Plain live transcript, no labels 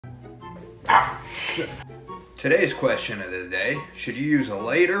Today's question of the day, should you use a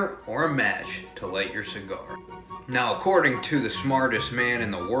lighter or a match to light your cigar? Now, according to the smartest man in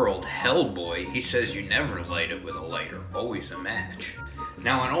the world, Hellboy, he says you never light it with a lighter, always a match.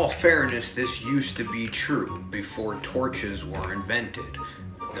 Now, in all fairness, this used to be true before torches were invented.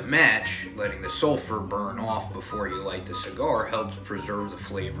 The match, letting the sulfur burn off before you light the cigar, helps preserve the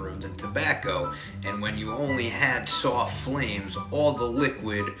flavor of the tobacco. And when you only had soft flames, all the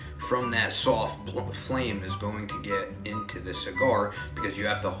liquid from that soft flame is going to get into the cigar because you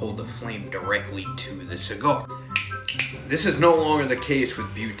have to hold the flame directly to the cigar. This is no longer the case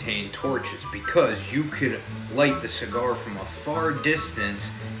with butane torches because you could light the cigar from a far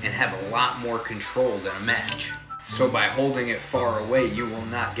distance and have a lot more control than a match. So by holding it far away, you will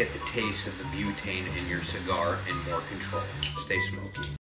not get the taste of the butane in your cigar and more control. Stay smoky.